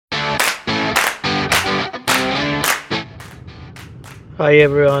Hi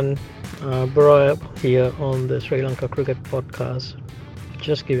everyone, Bro here on the Sri Lanka Cricket Podcast.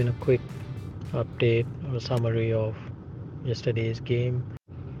 Just giving a quick update or summary of yesterday's game.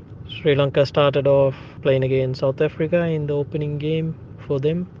 Sri Lanka started off playing against South Africa in the opening game for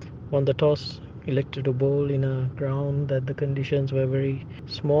them. Won the toss, elected to bowl in a ground that the conditions were very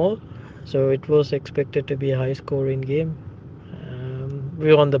small, so it was expected to be a high scoring game.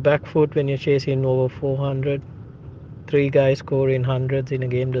 We were on the back foot when you're chasing over 400. Three guys score in hundreds in a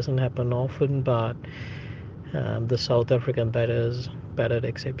game doesn't happen often, but the South African batters batted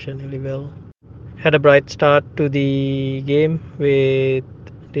exceptionally well. Had a bright start to the game with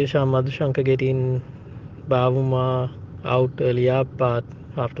Dilshan Madhushankar getting Bavuma out early up, but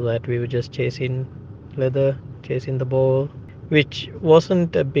after that we were just chasing leather, chasing the ball, which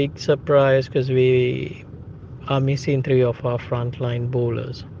wasn't a big surprise because we are missing three of our frontline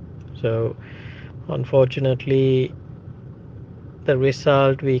bowlers. So unfortunately, the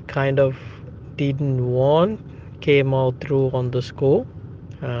result we kind of didn't want came out through on the score,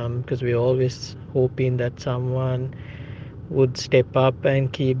 because we always hoping that someone would step up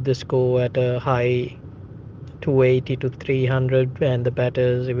and keep the score at a high 280 to 300 and the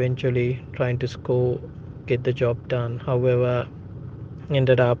batters eventually trying to score, get the job done. However,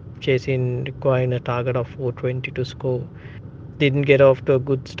 ended up chasing requiring a target of 420 to score. Didn't get off to a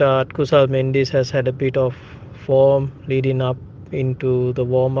good start. Kusal Mendes has had a bit of form leading up into the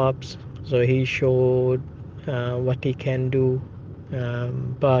warm ups, so he showed what he can do.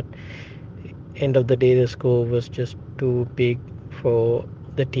 But end of the day, the score was just too big for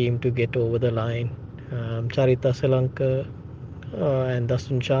the team to get over the line. Charita Salanka and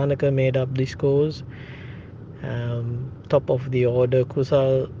Dustin Chanaka made up the scores. Top of the order,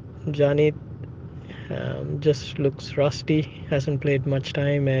 Kusal Janit just looks rusty, hasn't played much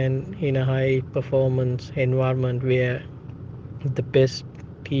time, and in a high performance environment where the best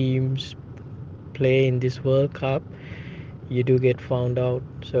teams play in this World Cup, you do get found out.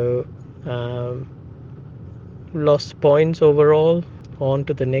 So, um, lost points overall. On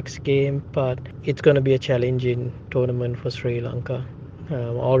to the next game, but it's going to be a challenging tournament for Sri Lanka.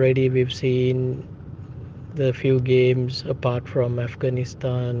 Already we've seen the few games apart from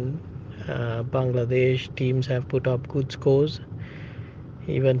Afghanistan, Bangladesh teams have put up good scores.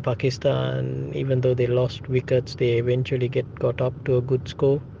 Even Pakistan, even though they lost wickets, they eventually get got up to a good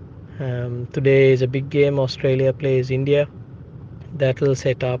score. Today is a big game. Australia plays India. That will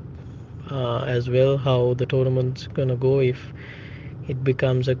set up as well how the tournament's gonna go if it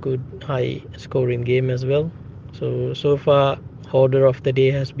becomes a good high scoring game as well. So far, order of the day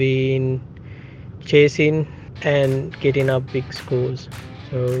has been chasing and getting up big scores.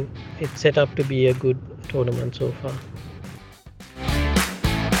 So it's set up to be a good tournament so far.